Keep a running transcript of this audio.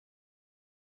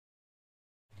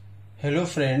Hello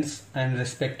friends and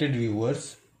respected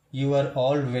viewers, you are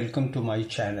all welcome to my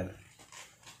channel.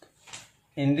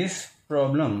 In this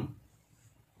problem,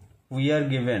 we are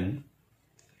given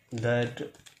that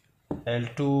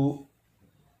L2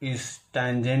 is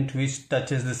tangent which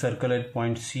touches the circle at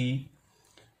point C,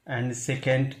 and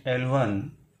second L1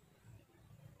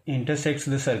 intersects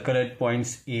the circle at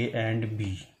points A and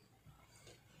B.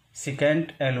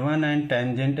 Second L1 and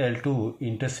tangent L2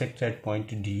 intersect at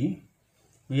point D.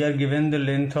 We are given the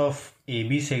length of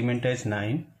AB segment as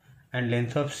 9 and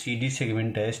length of CD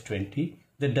segment as 20.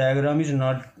 The diagram is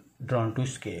not drawn to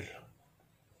scale.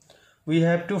 We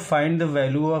have to find the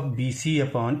value of BC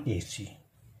upon AC.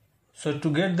 So to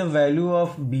get the value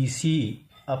of BC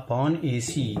upon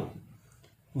AC,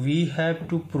 we have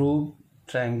to prove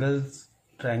triangle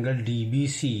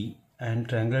DBC and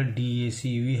triangle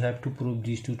DAC. We have to prove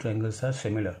these two triangles are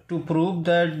similar. To prove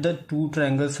that the two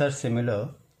triangles are similar,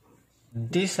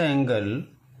 this angle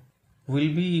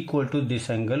will be equal to this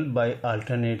angle by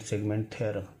alternate segment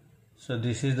theorem. So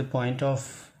this is the point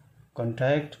of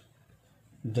contact.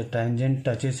 The tangent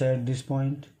touches at this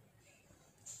point,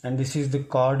 and this is the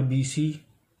chord BC.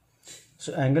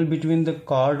 So angle between the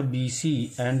chord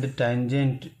BC and the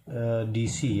tangent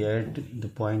DC at the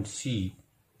point C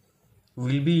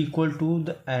will be equal to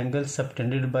the angle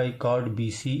subtended by chord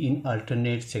BC in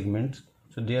alternate segments.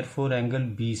 So therefore angle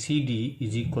BCD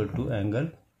is equal to angle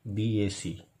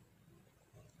BAC.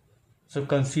 So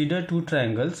consider two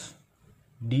triangles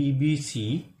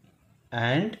DBC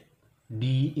and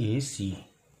DAC.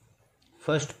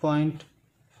 First point,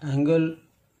 angle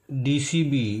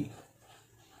DCB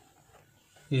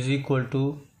is equal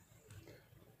to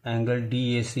angle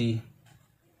DAC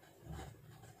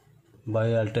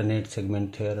by alternate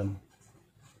segment theorem.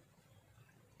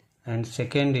 And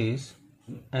second is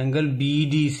angle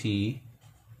BDC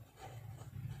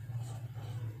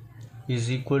is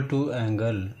equal to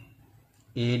angle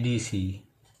ADC,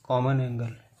 common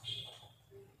angle.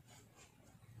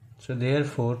 So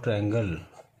therefore triangle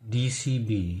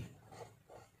DCB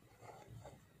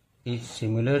is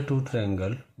similar to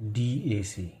triangle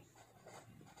DAC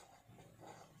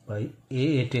by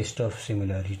a test of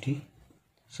similarity.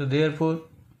 So therefore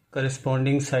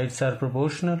corresponding sides are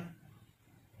proportional.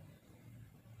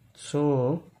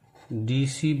 So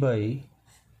DC by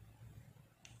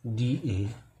DA,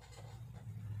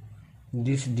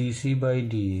 this DC by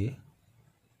DA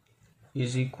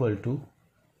is equal to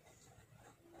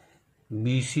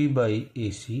BC by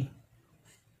AC,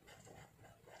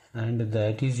 and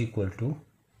that is equal to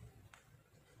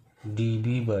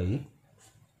DB by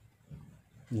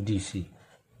DC.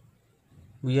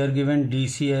 We are given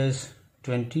DC as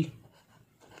 20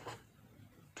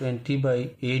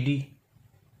 by AD.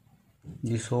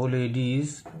 This whole AD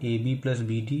is AB plus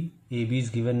BD. AB is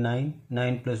given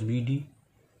 9 plus BD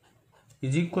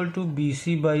is equal to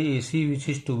BC by AC, which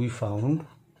is to be found,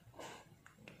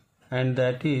 and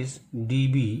that is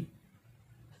DB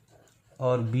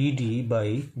or BD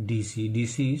by DC.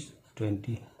 DC is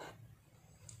 20.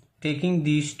 Taking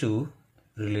these two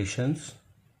relations,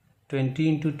 20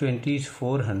 into 20 is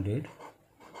 400,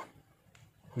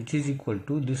 which is equal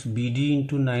to this BD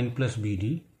into 9 plus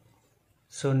BD.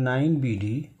 So 9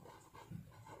 BD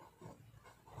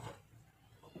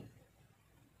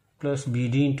plus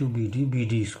BD into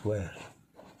BD square.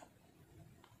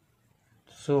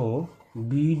 So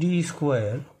BD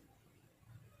square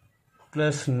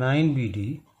plus 9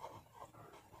 BD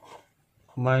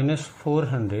minus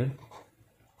 400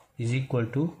 is equal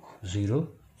to 0.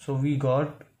 So we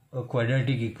got a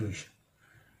quadratic equation.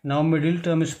 Now middle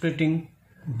term splitting,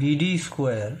 BD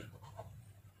square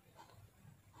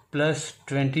plus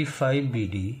 25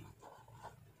 BD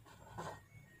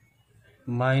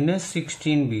minus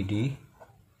 16 BD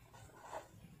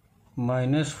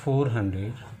minus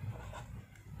 400,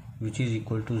 which is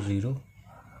equal to 0.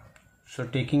 So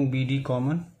taking BD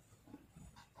common,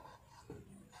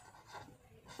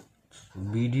 so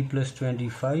BD plus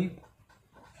 25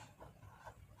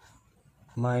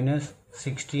 minus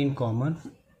 16 common,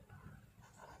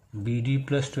 BD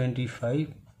plus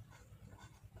 25.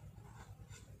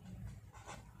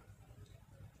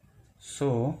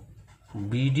 So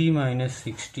BD minus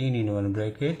 16 in one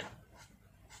bracket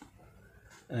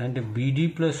and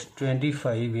BD plus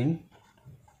 25 in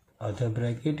other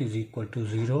bracket is equal to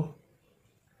 0,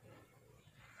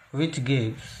 which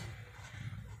gives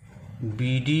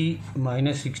BD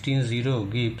minus 16, 0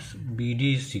 gives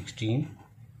BD is 16,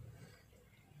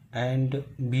 and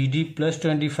BD plus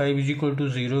 25 is equal to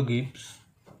 0 gives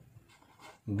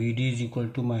BD is equal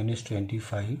to minus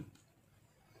 25.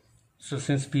 So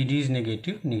since BD is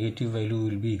negative, negative value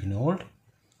will be ignored.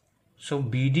 So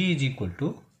BD is equal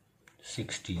to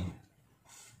 16.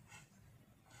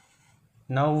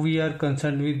 Now we are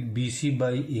concerned with BC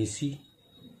by AC,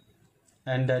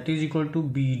 and that is equal to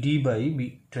BD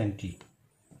by 20.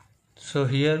 So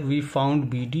here we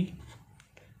found BD.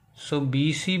 So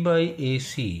BC by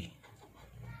AC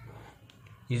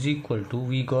is equal to,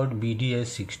 we got BD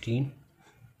as 16.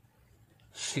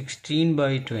 16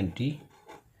 by 20.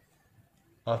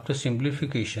 After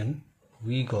simplification,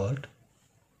 we got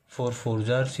 4 4s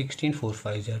are 16, 4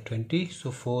 5s are 20. So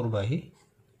 4 by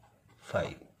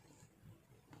 5.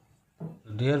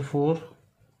 Therefore,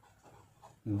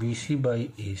 BC by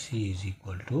AC is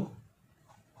equal to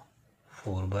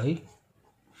 4 by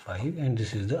 5, and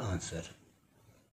this is the answer.